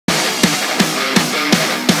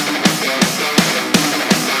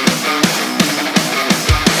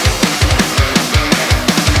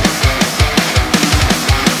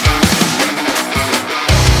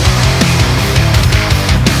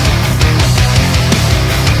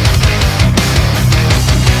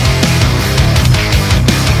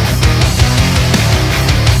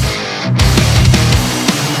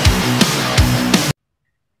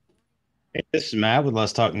This is Matt with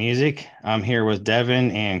Let's Talk Music. I'm here with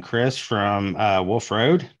Devin and Chris from Wolf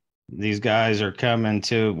Road. These guys are coming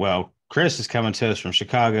Chris is coming to us from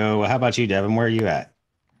Chicago. How about you, Devin? Where are you at?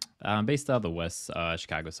 I'm based out of the West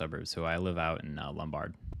Chicago suburbs, so I live out in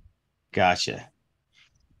Lombard. Gotcha.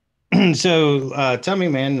 So tell me,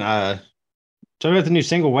 man, tell me about the new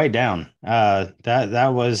single Way Down.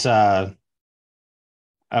 That was a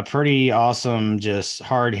pretty awesome, just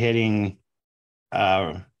hard hitting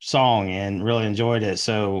song and really enjoyed it.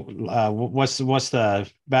 So what's the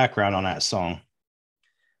background on that song?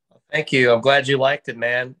 Thank you. I'm glad you liked it,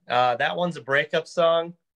 man. That one's a breakup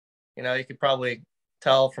song. You could probably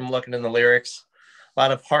tell from looking in the lyrics. A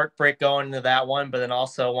lot of heartbreak going into that one, but then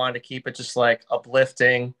also wanted to keep it just like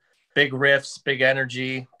uplifting, big riffs, big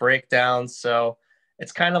energy, breakdowns. So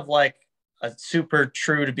it's kind of like a super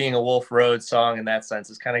true to being a Wolf Road song in that sense.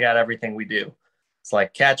 It's kind of got everything we do. It's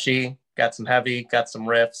like catchy, got some heavy, got some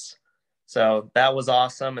riffs. So that was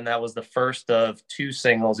awesome. And that was the first of two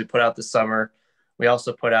singles we put out this summer. We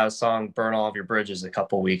also put out a song, Burn All of Your Bridges, a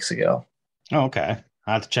couple weeks ago. Oh, okay.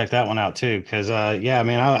 I have to check that one out too, because yeah, I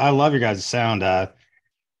mean, I love your guys' sound. I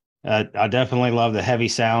definitely love the heavy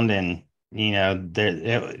sound, and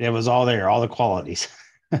it was all there, all the qualities.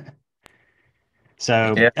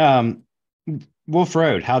 So, Yeah. Wolf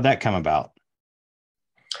Road, how'd that come about?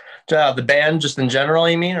 The band, just in general,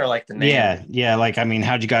 you mean, or like the name? Yeah. Like, I mean,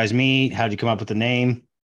 how'd you guys meet? How'd you come up with the name?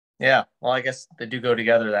 Yeah. Well, I guess they do go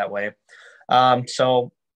together that way.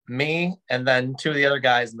 So me and then two of the other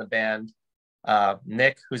guys in the band,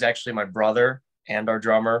 Nick, who's actually my brother and our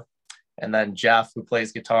drummer, and then Jeff, who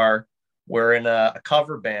plays guitar. We're in a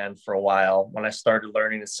cover band for a while when I started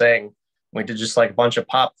learning to sing. We did just like a bunch of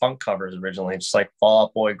pop punk covers originally, just like Fall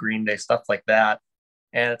Out Boy, Green Day, stuff like that.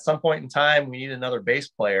 And at some point in time, we needed another bass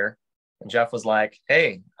player. And Jeff was like,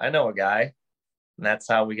 "Hey, I know a guy." And that's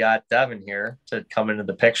how we got Devin here to come into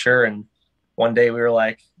the picture. And one day we were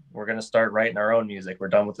like, we're going to start writing our own music. We're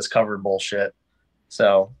done with this cover bullshit.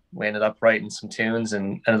 So we ended up writing some tunes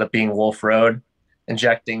and ended up being Wolf Road,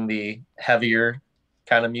 injecting the heavier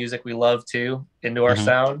kind of music we love too into our Hmm.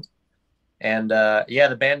 sound. And yeah,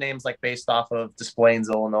 the band name's like based off of Des Plaines,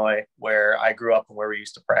 Illinois, where I grew up and where we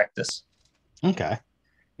used to practice. Okay.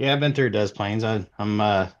 Yeah, I've been through Des Plaines. I'm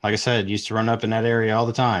like I said, used to run up in that area all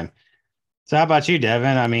the time. So how about you,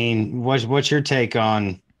 Devin? I mean, what's your take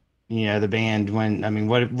on, the band when I mean,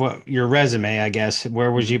 what your resume, I guess,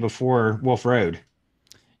 where was you Mhm. before Wolf Road?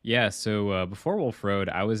 Yeah, so before Wolf Road,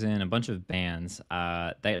 I was in a bunch of bands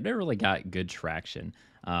that never really got good traction.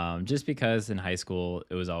 Just because in high school,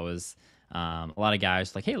 it was always a lot of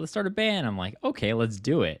guys like, hey, let's start a band. I'm like, okay, let's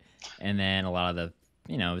do it. And then a lot of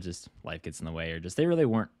just life gets in the way, or just they really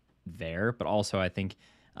weren't there. But also, I think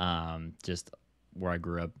just where I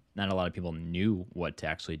grew up, not a lot of people knew what to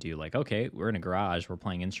actually do. Like, okay, we're in a garage, we're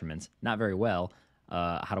playing instruments, not very well.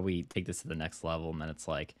 How do we take this to the next level? And then it's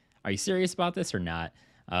like, are you serious about this or not?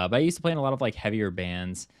 But I used to play in a lot of like heavier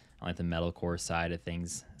bands on like the metalcore side of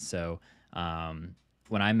things. So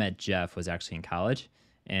when I met Jeff was actually in college,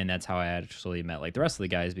 and that's how I actually met like the rest of the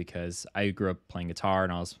guys because I grew up playing guitar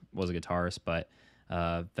and I was a guitarist, but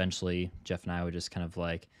eventually Jeff and I would just kind of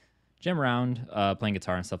like jam around playing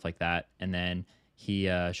guitar and stuff like that, and then he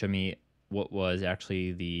showed me what was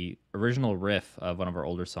actually the original riff of one of our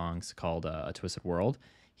older songs called "A Twisted World."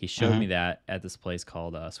 He showed me Hmm. that at this place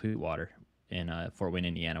called Sweetwater in Fort Wayne,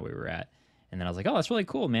 Indiana, where we were at. And then I was like, "Oh, that's really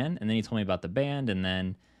cool, man." And then he told me about the band, and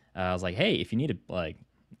then I was like, "Hey, if you needed like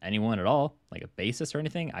anyone at all, like a bassist or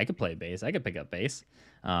anything, I could play bass. I could pick up bass."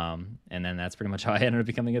 And then that's pretty much how I ended up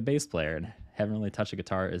becoming a bass player, and haven't really touched a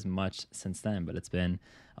guitar as much since then. But it's been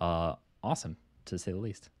awesome to say the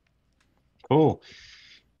least. Cool.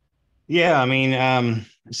 Yeah, I mean,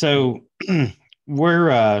 so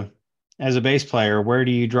where as a bass player, where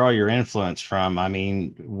do you draw your influence from? I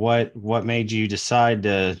mean, what made you decide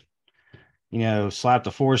to, slap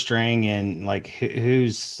the four string and like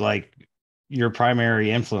who's like your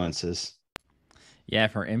primary influences? Yeah,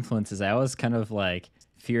 for influences, I always kind of like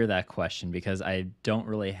fear that question because I don't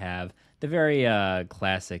really have the very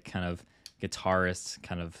classic kind of guitarist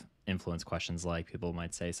kind of influence questions like people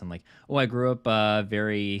might say something like, "Oh, I grew up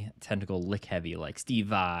very technical lick heavy like Steve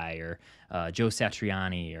Vai or Joe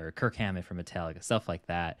Satriani or Kirk Hammett from Metallica, stuff like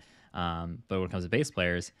that." But when it comes to bass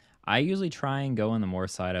players, I usually try and go on the more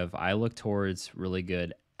side of I look towards really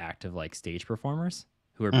good active like stage performers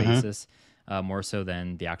who are Hmm. bassists more so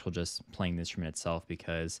than the actual just playing the instrument itself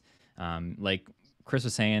because like Chris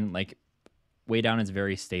was saying, like Way Down is a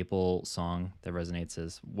very staple song that resonates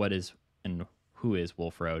as what is and who is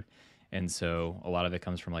Wolf Road. And so a lot of it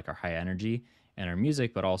comes from like our high energy and our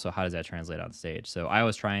music, but also how does that translate on stage? So I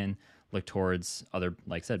always try and look towards other,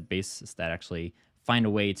 like I said, bassists that actually find a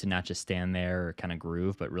way to not just stand there or kind of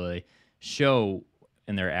groove, but really show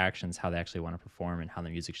in their actions how they actually want to perform and how the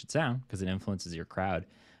music should sound because it influences your crowd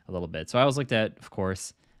a little bit. So I always looked at, of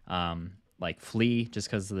course, like Flea, just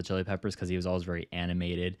because of the Chili Peppers, because he was always very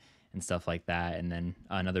animated and stuff like that. And then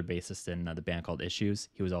another bassist in the band called Issues,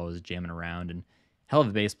 he was always jamming around and hell of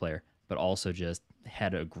a bass player, but also just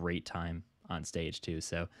had a great time on stage too.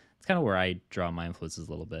 So it's kind of where I draw my influences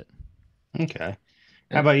a little bit. Okay.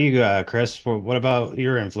 How Yeah. about you, Chris? What about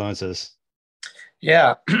your influences?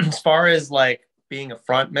 Yeah. As far as like being a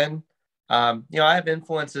frontman, I have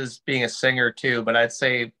influences being a singer too, but I'd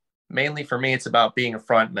say mainly for me, it's about being a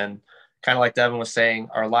frontman. Kind of like Devin was saying,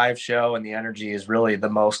 our live show and the energy is really the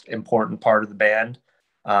most important part of the band.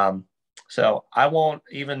 Um, so I won't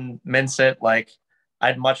even mince it. Like,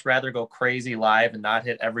 I'd much rather go crazy live and not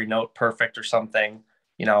hit every note perfect or something,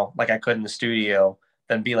 like I could in the studio,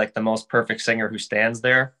 than be like the most perfect singer who stands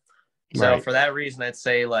there. So Right. for that reason, I'd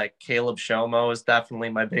say like Caleb Shomo is definitely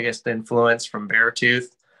my biggest influence from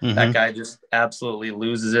Beartooth. That Mm-hmm. guy just absolutely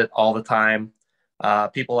loses it all the time.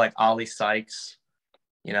 People like Ollie Sykes,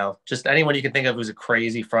 just anyone you can think of who's a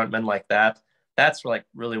crazy frontman like that. That's like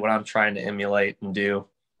really what I'm trying to emulate and do.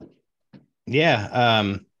 Yeah.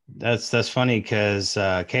 That's funny because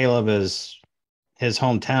Caleb is his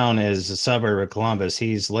hometown is a suburb of Columbus.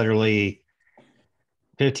 He's literally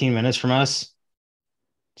 15 minutes from us.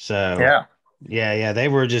 So Yeah. yeah, they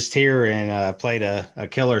were just here and played a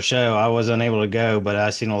killer show. I was unable to go, but I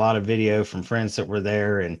seen a lot of video from friends that were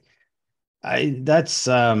there, and I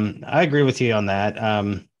agree with you on that.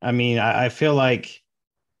 I mean, I feel like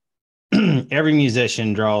every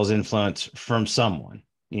musician draws influence from someone.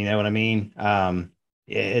 You know what I mean?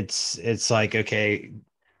 It's like, okay,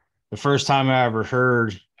 the first time I ever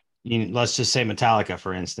heard, let's just say Metallica,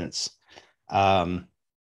 for instance. Um,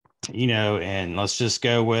 and let's just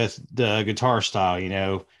go with the guitar style,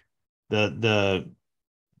 the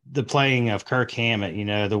the playing of Kirk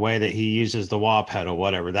Hammett, the way that he uses the wah pedal,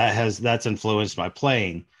 whatever, that's influenced my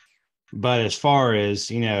playing. But as far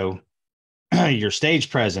as, your stage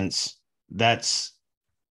presence, that's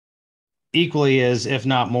equally as, if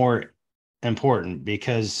not more important,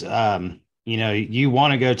 because you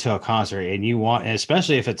want to go to a concert and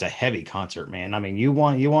especially if it's a heavy concert, man. I mean, you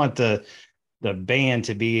want the band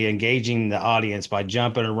to be engaging the audience by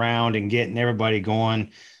jumping around and getting everybody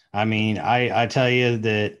going. I mean, I tell you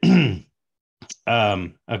that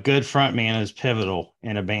a good front man is pivotal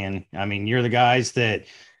in a band. I mean, you're the guys that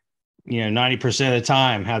 90% of the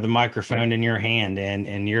time have the microphone in your hand,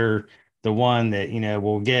 and you're the one that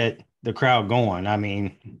will get the crowd going. I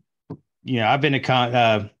mean, I've been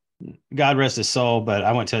to God rest his soul, but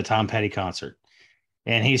I went to a Tom Petty concert,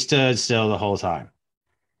 and he stood still the whole time.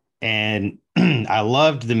 And I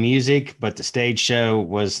loved the music, but the stage show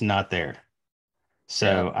was not there. Yeah.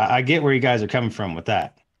 So I get where you guys are coming from with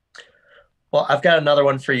that. Well, I've got another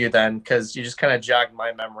one for you then, because you just kind of jogged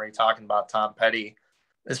my memory talking about Tom Petty.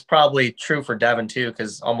 It's probably true for Devin too,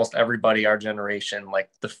 because almost everybody our generation, like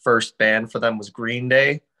the first band for them was Green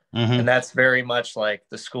Day. And Hmm. that's very much like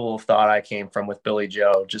the school of thought I came from with Billy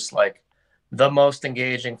Joe, just like the most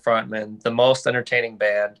engaging frontman, the most entertaining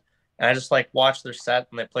band. And I just like watched their set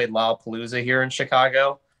when they played Lollapalooza here in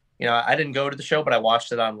Chicago. I didn't go to the show, but I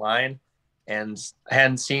watched it online and I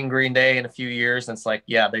hadn't seen Green Day in a few years. And it's like,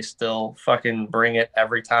 yeah, they still fucking bring it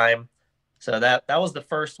every time. So that was the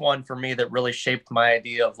first one for me that really shaped my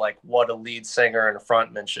idea of like what a lead singer and a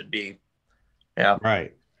frontman should be. Yeah.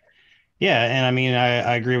 Right. Yeah, and I mean,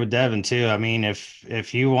 I agree with Devin too. I mean,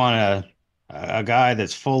 if you want a guy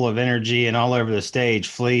that's full of energy and all over the stage,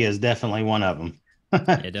 Flea is definitely one of them.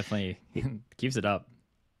 Yeah, definitely keeps it up.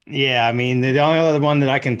 Yeah, I mean, the only other one that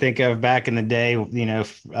I can think of back in the day,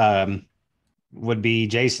 would be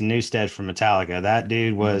Jason Newsted from Metallica. That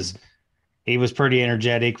dude Mm. he was pretty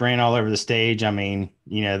energetic, ran all over the stage. I mean,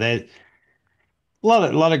 that a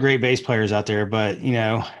lot of great bass players out there, but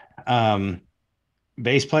um,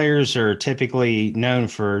 bass players are typically known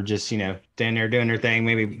for just standing there doing their thing,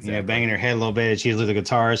 maybe Exactly. banging their head a little bit. It's usually the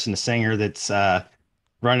guitarist and the singer that's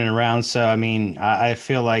running around. So I mean, I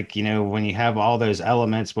feel like when you have all those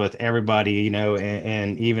elements with everybody,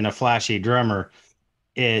 and even a flashy drummer,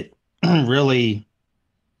 it really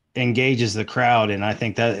engages the crowd. And I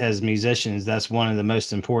think that as musicians, that's one of the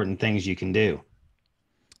most important things you can do.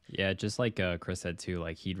 Yeah, just like Chris said too,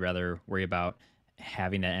 like he'd rather worry about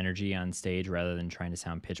having that energy on stage rather than trying to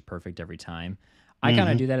sound pitch perfect every time. I kind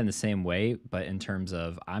of Hmm. do that in the same way, but in terms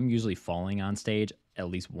of I'm usually falling on stage at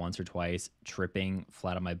least once or twice, tripping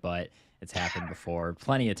flat on my butt. It's happened before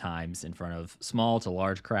plenty of times in front of small to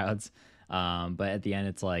large crowds. But at the end,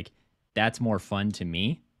 it's like that's more fun to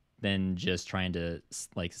me than just trying to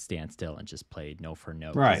like stand still and just play note for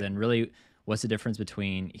note. Because Right. then, really, what's the difference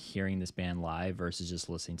between hearing this band live versus just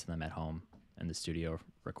listening to them at home in the studio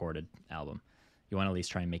recorded album? You want to at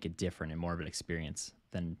least try and make it different and more of an experience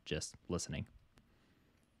than just listening.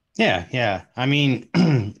 Yeah, yeah. I mean,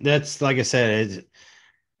 that's like I said,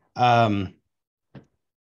 um,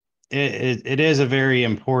 it is a very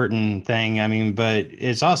important thing. I mean, but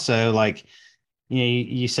it's also like,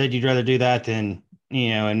 you said you'd rather do that than,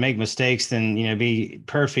 and make mistakes than, be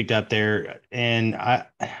perfect up there. And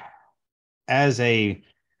as a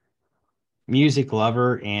music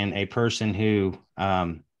lover and a person who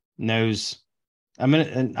knows, I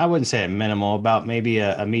wouldn't say a minimal, about maybe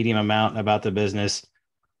a medium amount about the business,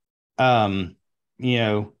 um, you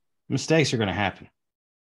know, mistakes are going to happen,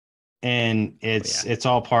 and Oh yeah, it's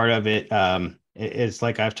all part of it. It's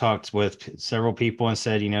like I've talked with several people and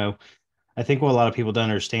said, I think what a lot of people don't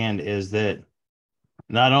understand is that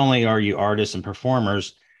not only are you artists and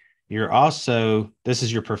performers, you're also, this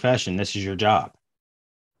is your profession, this is your job.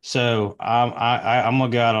 So I'm gonna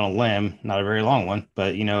go out on a limb, not a very long one,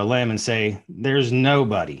 but a limb, and say there's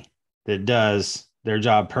nobody that does their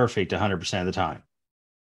job perfect 100% of the time.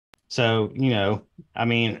 So I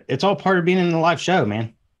mean, it's all part of being in the live show,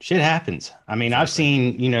 man. Shit happens. I mean, I've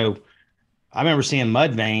exactly. seen, I remember seeing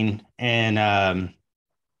Mudvayne and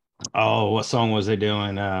oh, what song was they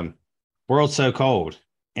doing? World So Cold.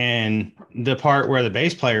 And the part where the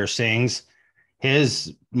bass player sings,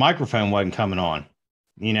 his microphone wasn't coming on,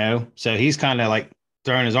 So he's kind of like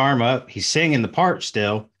throwing his arm up. He's singing the part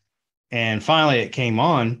still. And finally it came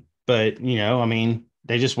on. But, I mean,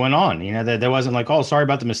 they just went on, that there wasn't like, oh, sorry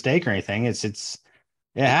about the mistake or anything. It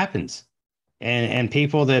happens. And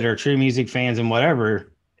people that are true music fans and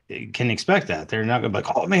whatever can expect that. They're not gonna be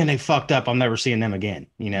like, oh man, they fucked up. I'm never seeing them again.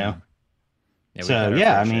 Mhm. Yeah, we've So had our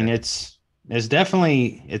yeah, fair I mean, share. it's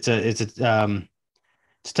definitely it's a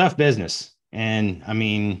tough business, and I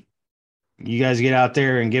mean, you guys get out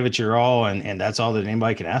there and give it your all, and that's all that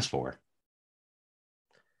anybody can ask for.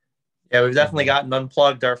 Yeah, we've definitely Mhm. gotten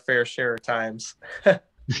unplugged our fair share of times.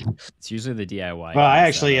 It's usually the DIY Well, kind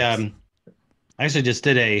of setups. I actually just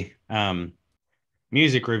did a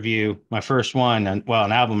music review, my first one, and well,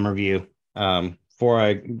 an album review, before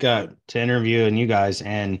I got to interviewing you guys,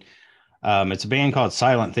 and it's a band called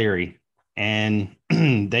Silent Theory, and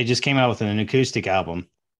they just came out with an acoustic album,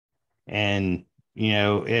 and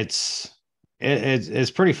it's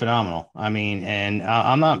pretty phenomenal. I mean, and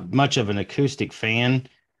I'm not much of an acoustic fan,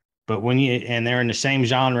 but and they're in the same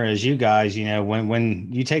genre as you guys, when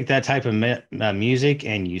you take that type of music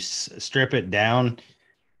and you strip it down,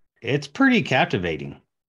 it's pretty captivating.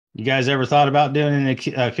 You guys ever thought about doing an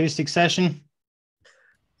acoustic session?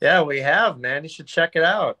 Yeah, we have, man. You should check it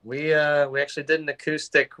out. We actually did an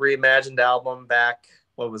acoustic reimagined album back,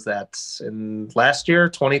 what was that? In last year,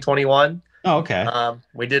 2021. Oh, okay.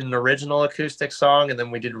 We did an original acoustic song and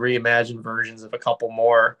then we did reimagined versions of a couple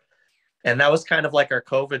more. And that was kind of like our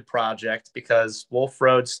COVID project because Wolf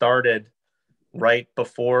Road started right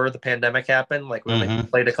before the pandemic happened. Like we only Mm-hmm.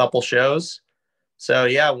 played a couple shows. So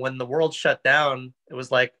yeah, when the world shut down, it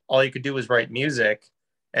was like all you could do was write music.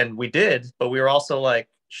 And we did, but we were also like,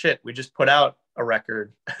 shit, we just put out a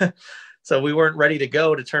record. So we weren't ready to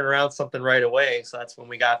go to turn around something right away. So that's when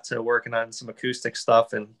we got to working on some acoustic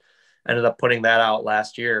stuff and ended up putting that out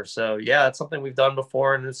last year. So yeah, it's something we've done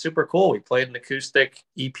before and it's super cool. We played an acoustic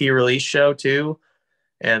EP release show too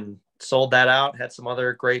and sold that out. Had some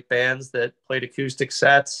other great bands that played acoustic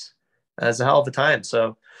sets. As a hell of a time.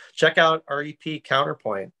 So check out our EP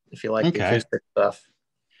Counterpoint if you like the Okay. acoustic stuff.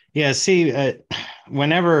 Yeah. See,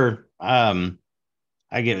 whenever I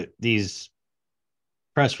get these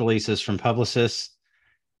press releases from publicists,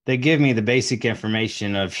 they give me the basic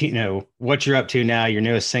information of what you're up to now, your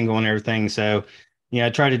newest single and everything. So I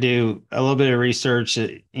try to do a little bit of research,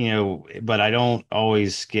 but I don't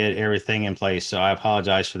always get everything in place, so I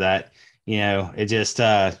apologize for that. It just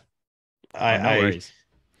Oh, no I worries.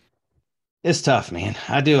 it's tough, man.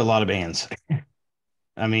 I do a lot of bands.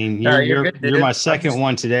 I mean, No, you're you're you're good, you're my dude. I'm second just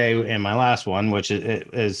one today and my last one, which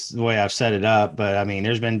is the way I've set it up. But I mean,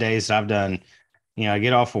 there's been days that I've done, I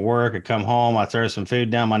get off of work, I come home, I throw some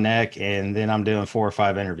food down my neck, and then I'm doing 4 or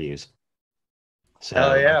 5 interviews. hell So,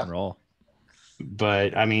 Rock yeah. and roll.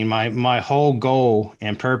 but I mean, my whole goal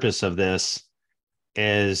and purpose of this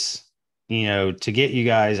is, to get you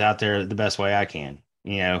guys out there the best way I can,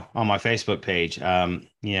 on my Facebook page, um,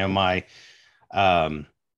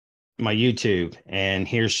 my YouTube, and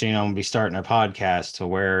here soon I'm gonna be starting a podcast to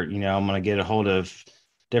where I'm gonna get a hold of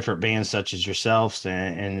different bands such as yourselves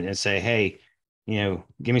and say, hey,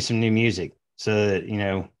 give me some new music so that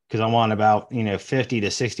because I want about, 50 to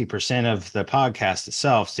 60% of the podcast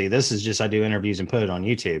itself. See, this is just, I do interviews and put it on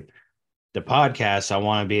YouTube. The podcast, I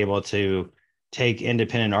want to be able to take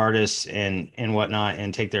independent artists and whatnot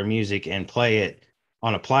and take their music and play it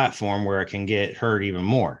on a platform where it can get heard even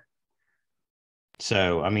more.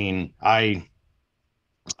 So, I mean, I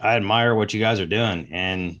admire what you guys are doing,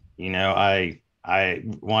 and I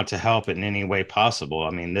want to help in any way possible. I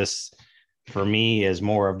mean, this for me is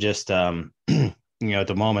more of just at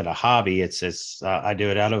the moment a hobby. It's I do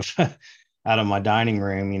it out of out of my dining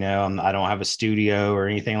room. I don't have a studio or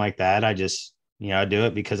anything like that. I just I do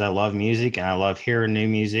it because I love music and I love hearing new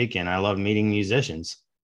music and I love meeting musicians.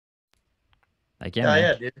 Like, yeah, Yeah, man,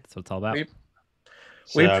 yeah, dude. that's what it's all about. We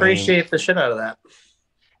So I mean, appreciate the shit out of that.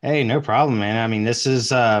 hey, no problem, man. I mean, this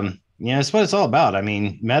is it's what it's all about. I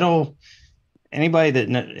mean, metal. Anybody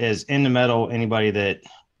that is into metal, anybody that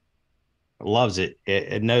loves it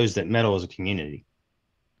knows that metal is a community,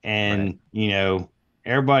 Right. and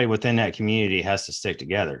everybody within that community has to stick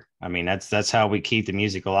together. I mean, that's how we keep the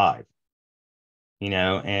music alive.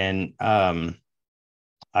 And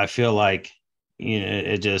I feel like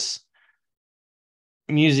it just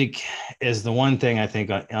music is the one thing I think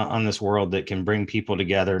on this world that can bring people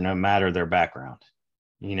together no matter their background.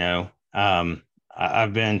 You know,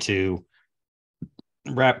 I've been to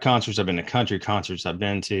rap concerts, I've been to country concerts, I've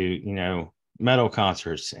been to, metal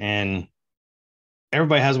concerts, and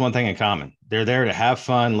everybody has one thing in common. They're there to have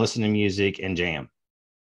fun, listen to music, and jam.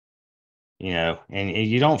 And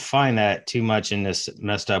you don't find that too much in this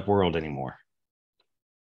messed up world anymore.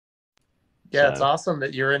 Yeah, it's So, awesome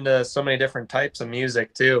that you're into so many different types of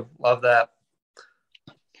music too. Love that.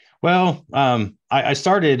 well, I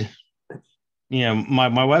started, my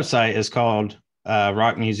website is called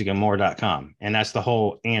rockmusicandmore.com, and that's the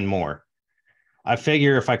whole and more. I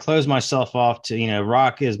figure if I close myself off to,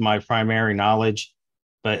 rock is my primary knowledge,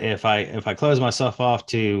 but if I close myself off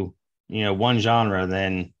to, one genre,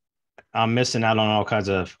 then I'm missing out on all kinds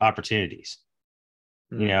of opportunities.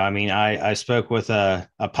 I mean, I spoke with a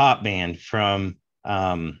pop band from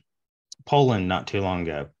Poland not too long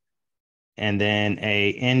ago, and then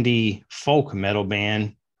a indie folk metal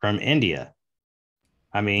band from India.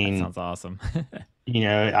 I That mean, sounds awesome.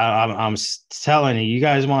 I'm telling you, you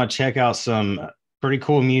guys want to check out some pretty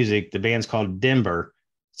cool music. The band's called Dimber.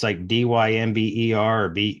 It's like Dymber or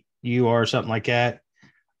BUR or something like that.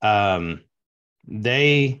 Um,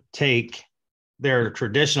 they take their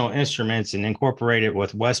traditional instruments and incorporate it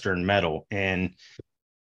with Western metal. And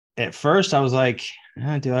at first, I was like,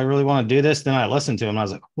 do I really want to do this? Then I listened to them. And I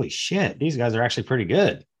was like, holy shit, these guys are actually pretty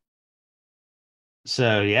good.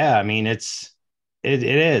 So yeah, I mean, it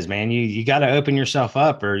is, man. You got to open yourself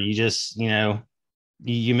up, or you just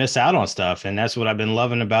you miss out on stuff. And that's what I've been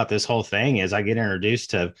loving about this whole thing is I get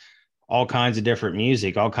introduced to all kinds of different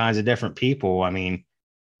music, all kinds of different people. I mean,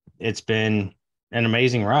 it's been an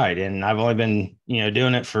amazing ride, and I've only been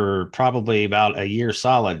doing it for probably about a year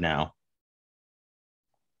solid now.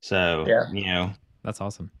 So Yeah. That's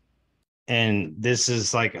awesome. and this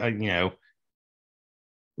is like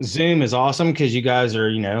Zoom is awesome because you guys are,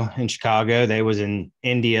 in Chicago. They was in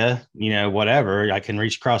India, whatever. I can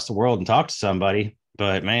reach across the world and talk to somebody.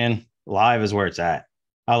 But man, live is where it's at.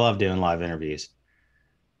 I love doing live interviews.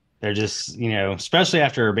 They're just, especially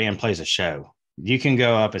after a band plays a show, you can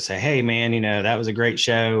go up and say, hey, man, that was a great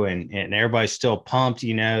show. And everybody's still pumped.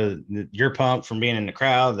 You're pumped from being in the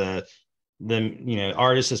crowd. The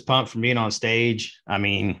artist is pumped from being on stage. I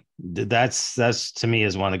mean, that's to me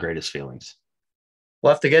is one of the greatest feelings.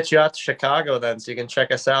 We'll have to get you out to Chicago then so you can check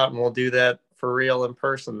us out, and we'll do that for real in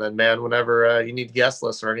person then, man. Whenever you need guest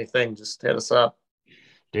lists or anything, just hit us up.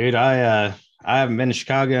 Dude, I haven't been to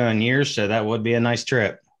Chicago in years, so that would be a nice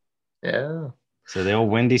trip. Yeah. So the old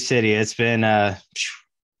Windy City, it's been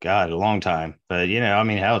God, a long time. But I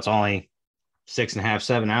mean, hell, it's only 6.5,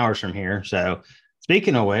 7 hours from here. So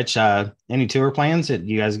speaking of which, any tour plans that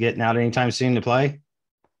you guys getting out anytime soon to play?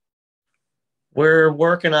 We're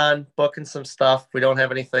working on booking some stuff. We don't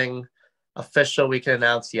have anything official we can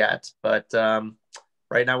announce yet, but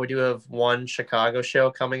right now we do have one Chicago show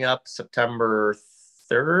coming up September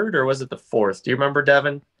 3rd, or was it the 4th? Do you remember,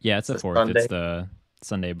 Devin? Yeah, it's the The 4th. Sunday. It's the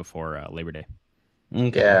Sunday before Labor Day.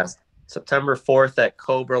 Okay. Yeah, September 4th at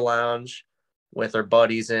Cobra Lounge with our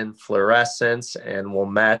buddies in Fluorescence and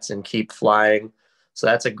Wilmette and Keep Flying. So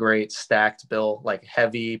that's a great stacked bill, like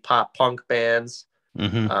heavy pop punk bands.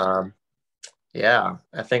 Mm-hmm. Yeah,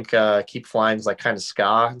 I think Keep Flying is like kind of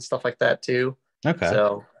ska and stuff like that too. Okay.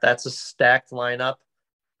 So that's a stacked lineup.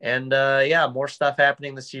 And yeah, more stuff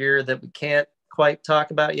happening this year that we can't quite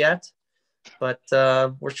talk about yet. But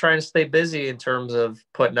we're trying to stay busy in terms of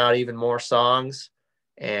putting out even more songs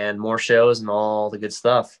and more shows and all the good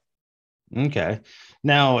stuff. Okay.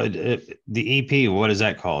 Now, the EP, what is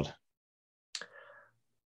that called?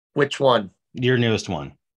 Which one? Your newest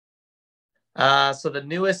one. So the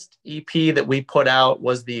newest EP that we put out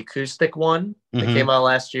was the acoustic one that Mm-hmm. came out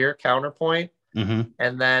last year, Counterpoint. Mm-hmm.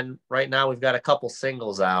 And then right now we've got a couple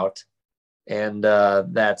singles out, and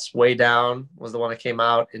that's Way Down was the one that came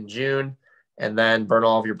out in June, and then Burn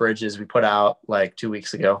All of Your Bridges we put out like 2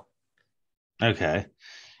 weeks ago. Okay.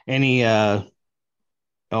 Any any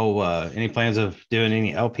plans of doing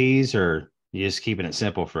any LPs, or you just keeping it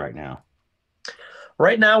simple for right now?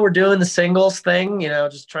 Right now we're doing the singles thing,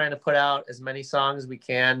 just trying to put out as many songs as we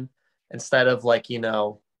can instead of like,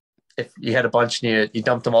 if you had a bunch and you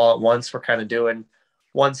dumped them all at once. We're kind of doing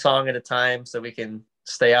one song at a time so we can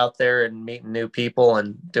stay out there and meeting new people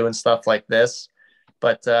and doing stuff like this.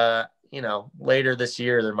 But later this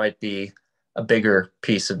year there might be a bigger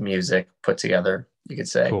piece of music put together, you could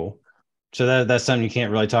say. Cool. So that's something you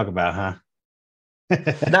can't really talk about, huh?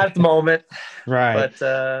 Not at the moment, Right.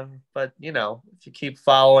 but if you keep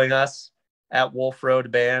following us at Wolf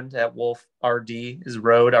Road Band, at Wolf RD is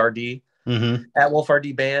Road RD, Mm-hmm. at Wolf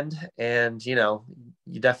RD Band, and you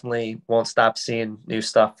definitely won't stop seeing new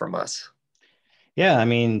stuff from us. Yeah, I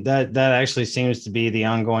mean that actually seems to be the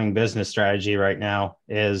ongoing business strategy right now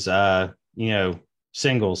is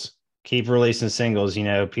singles. Keep releasing singles.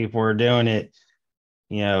 People are doing it,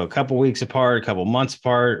 a couple weeks apart, a couple months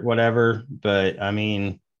apart, whatever. But I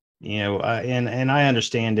mean, and I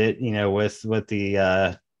understand it, with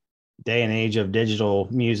the day and age of digital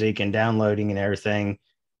music and downloading and everything,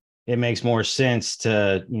 it makes more sense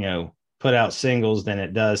to, put out singles than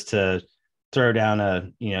it does to throw down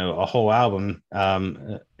a whole album.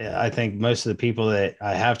 I think most of the people that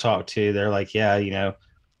I have talked to, they're like, yeah,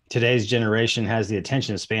 today's generation has the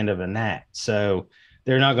attention span of a gnat. So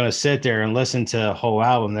they're not going to sit there and listen to a whole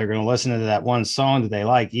album. They're going to listen to that one song that they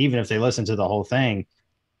like, even if they listen to the whole thing.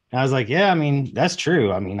 And I was like, yeah, I mean, that's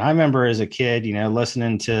true. I mean, I remember as a kid,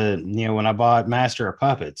 listening to, when I bought Master of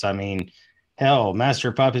Puppets. I mean, hell, Master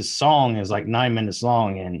of Puppets song is like 9 minutes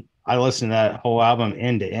long. And I listened to that whole album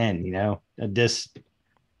end to end, just,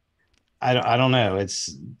 I don't know.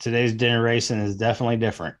 It's today's generation is definitely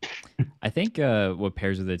different. I think what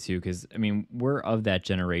pairs with it too, because I mean, we're of that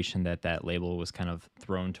generation that label was kind of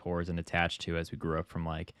thrown towards and attached to as we grew up from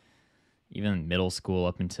like even middle school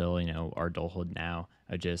up until our adulthood now,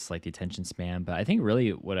 just like the attention span. But I think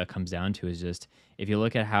really what it comes down to is just if you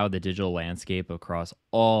look at how the digital landscape across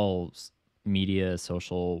all media,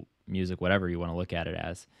 social, music, whatever you want to look at it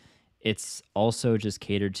as, it's also just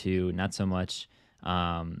catered to not so much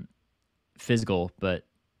physical, but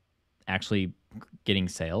actually getting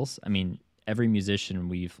sales. I mean, every musician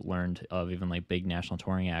we've learned of, even like big national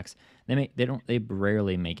touring acts, they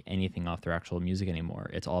rarely make anything off their actual music anymore.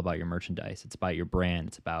 It's all about your merchandise. It's about your brand.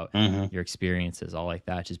 It's about Mm-hmm. your experiences, all like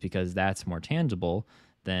that. Just because that's more tangible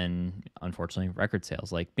than, unfortunately, record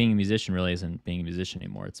sales. Like being a musician really isn't being a musician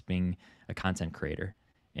anymore. It's being a content creator,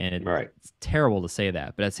 and Right. it's terrible to say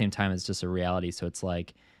that, but at the same time, it's just a reality. So it's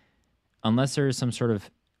like, unless there's some sort of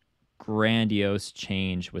grandiose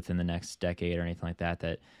change within the next decade or anything like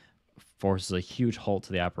that forces a huge halt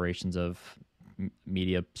to the operations of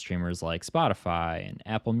media streamers like Spotify and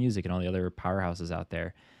Apple Music and all the other powerhouses out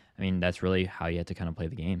there. I mean, that's really how you have to kind of play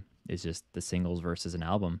the game. It's just the singles versus an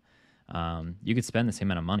album. You could spend the same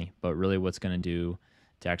amount of money, but really what's going to do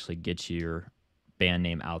to actually get your band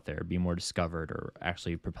name out there, be more discovered, or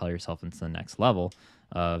actually propel yourself into the next level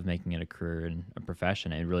of making it a career and a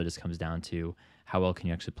profession, it really just comes down to how well can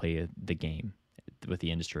you actually play the game with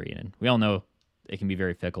the industry. And we all know it can be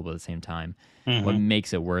very fickle, but at the same time, what Mm-hmm.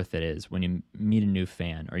 makes it worth it is when you meet a new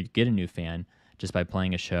fan or you get a new fan just by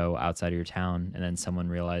playing a show outside of your town, and then someone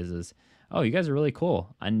realizes, oh, you guys are really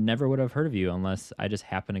cool. I never would have heard of you unless I just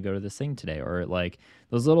happened to go to this thing today. Or like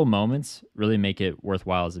those little moments really make it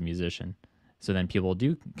worthwhile as a musician. So then people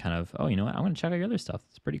do kind of, oh, you know what? I'm going to check out your other stuff.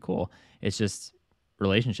 It's pretty cool. It's just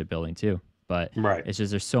relationship building too. But Right. it's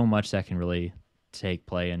just there's so much that can really take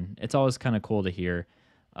play, and it's always kind of cool to hear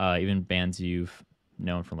even bands you've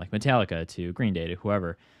known from like Metallica to Green Day to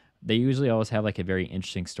whoever. They usually always have like a very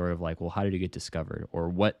interesting story of like, well, how did you get discovered, or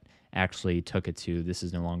what actually took it to this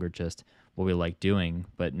is no longer just what we like doing,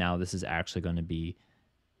 but now this is actually going to be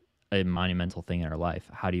a monumental thing in our life.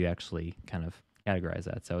 How do you actually kind of categorize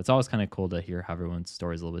that? So it's always kind of cool to hear how everyone's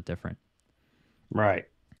story is a little bit different. Right.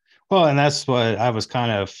 Well, and that's what I was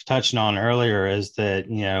kind of touching on earlier is that,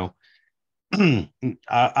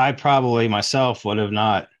 I probably myself would have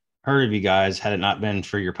not heard of you guys had it not been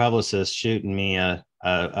for your publicist shooting me a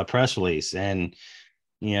press release. And,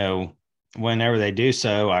 you know, whenever they do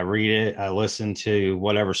so, I read it, I listen to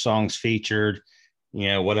whatever songs featured,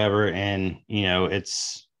 whatever. And,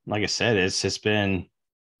 it's like I said, it's been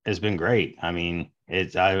great. I mean,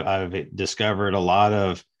 I've discovered a lot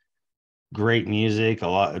of great music,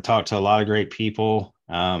 talked to a lot of great people.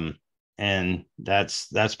 And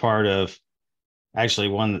that's part of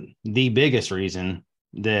actually the biggest reason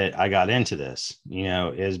that I got into this,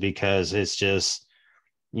 is because it's just,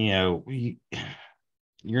 you know,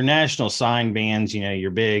 your national sign bands,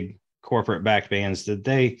 your big corporate backed bands, that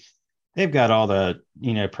they've got all the,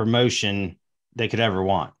 promotion they could ever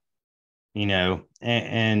want,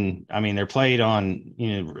 and I mean, they're played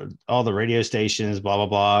on, all the radio stations, blah, blah,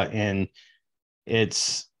 blah. And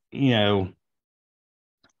it's, it's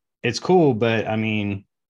cool, but I mean,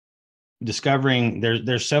 discovering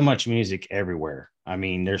there's so much music everywhere. I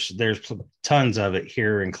mean, there's tons of it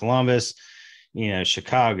here in Columbus,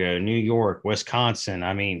 Chicago, New York, Wisconsin.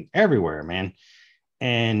 I mean, everywhere, man.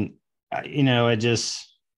 And it just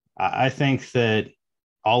I think that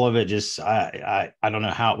all of it just I don't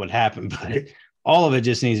know how it would happen, but all of it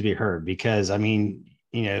just needs to be heard, because I mean,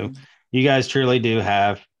 you guys truly do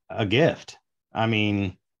have a gift. I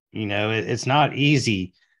mean, it's not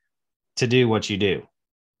easy to do what you do.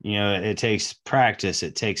 It takes practice,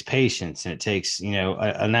 it takes patience, and it takes,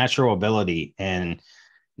 a natural ability. And,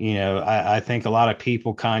 I think a lot of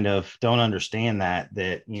people kind of don't understand that,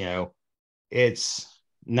 it's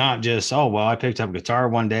not just, oh, well, I picked up a guitar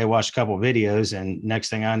one day, watched a couple of videos, and next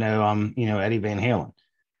thing I know, I'm, Eddie Van Halen. Oh,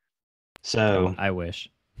 So I wish.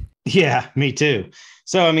 yeah, me too.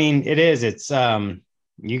 So, I mean, you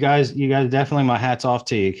guys definitely, my hat's off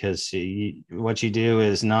to you, because what you do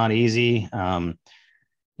is not easy.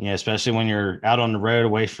 Especially when you're out on the road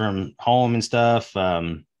away from home and stuff,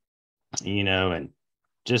 and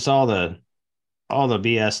just all the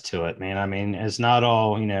BS to it, man. I mean, it's not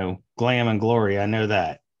all, glam and glory. I know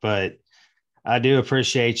that, but I do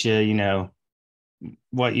appreciate you,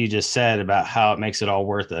 what you just said about how it makes it all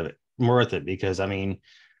worth it, because I mean,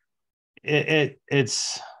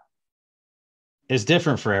 it's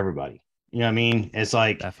different for everybody. You know what I mean? It's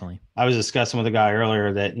like, Definitely. I was discussing with a guy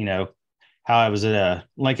earlier that, how I was at a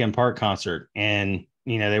Linkin Park concert, and,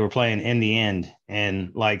 they were playing In the End,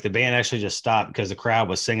 and like the band actually just stopped because the crowd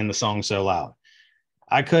was singing the song so loud.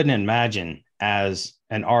 I couldn't imagine, as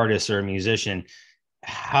an artist or a musician,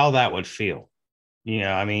 how that would feel.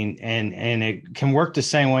 I mean, and it can work the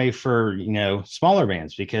same way for, smaller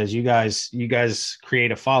bands, because you guys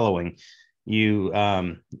create a following. You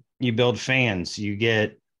build fans. You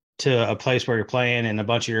get to a place where you're playing and a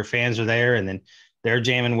bunch of your fans are there, and then they're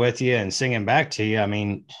jamming with you and singing back to you. I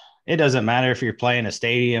mean, it doesn't matter if you're playing a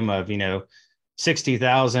stadium of,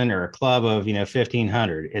 60,000 or a club of,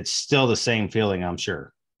 1,500. It's still the same feeling, I'm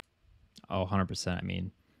sure. Oh, 100%. I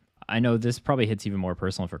mean, I know this probably hits even more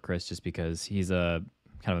personal for Chris just because he's a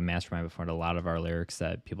kind of a mastermind behind a lot of our lyrics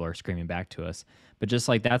that people are screaming back to us. But just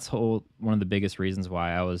like that's one of the biggest reasons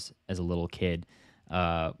why I was, as a little kid,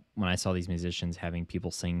 when I saw these musicians having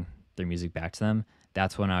people sing their music back to them,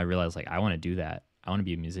 that's when I realized, like, I want to do that. I want to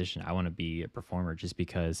be a musician. I want to be a performer, just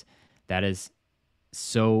because that is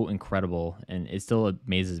so incredible. And it still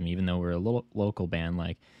amazes me, even though we're a little local band.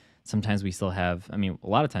 Like, sometimes we still have, I mean, a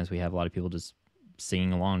lot of times we have a lot of people just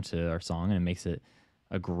singing along to our song, and it makes it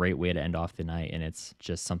a great way to end off the night. And it's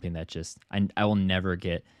just something that just, I will never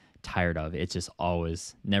get tired of. It just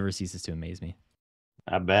always never ceases to amaze me.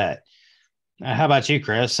 I bet. How about you,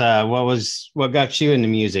 Chris? What got you into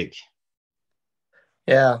music?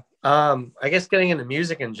 Yeah. I guess getting into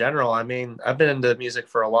music in general, I mean, I've been into music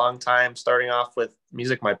for a long time, starting off with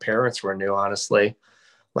music my parents were new, honestly.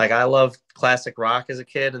 Like, I loved classic rock as a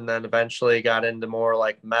kid, and then eventually got into more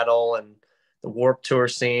like metal and the Warp Tour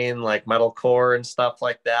scene, like metalcore and stuff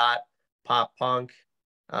like that, pop punk.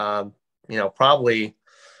 Um, probably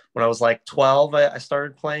when I was like 12, I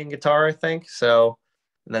started playing guitar, I think. So,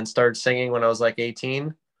 and then started singing when I was like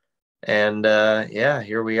 18. And yeah,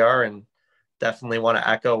 here we are. And definitely want to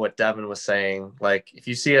echo what Devin was saying. Like, if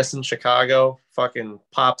you see us in Chicago, fucking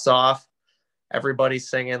pops off.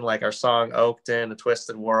 Everybody's singing like our song Oakton, A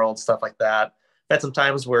Twisted World, stuff like that. I've had some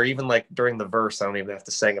times where even like during the verse, I don't even have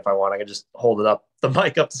to sing if I want. I can just hold it up, the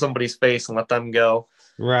mic up to somebody's face and let them go.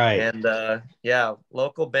 Right. And yeah,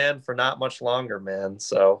 local band for not much longer, man.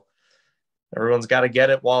 So everyone's got to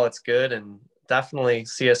get it while it's good, and definitely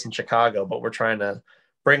see us in Chicago. But we're trying to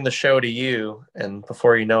bring the show to you, and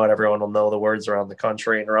before you know it, everyone will know the words around the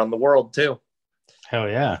country and around the world too. Hell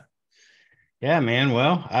yeah. Yeah, man.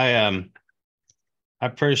 Well, I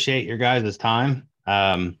appreciate your guys' time.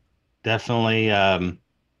 Definitely,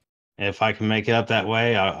 if I can make it up that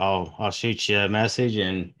way, I'll shoot you a message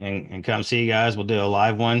and come see you guys. We'll do a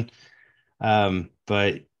live one.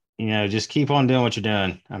 But just keep on doing what you're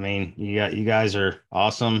doing. I mean, you guys are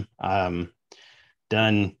awesome. Downloaded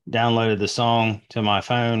the song to my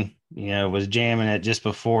phone. Was jamming it just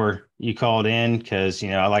before you called in because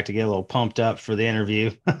I like to get a little pumped up for the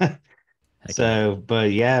interview. Heck yeah. So,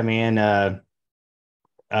 but yeah, man.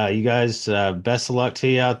 You guys, best of luck to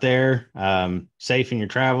you out there. Safe in your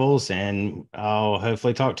travels, and I'll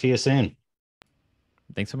hopefully talk to you soon.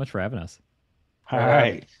 Thanks so much for having us. All Right on.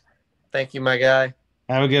 right. Thank you, my guy.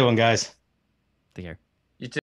 Have a good one, guys. Take care. You too.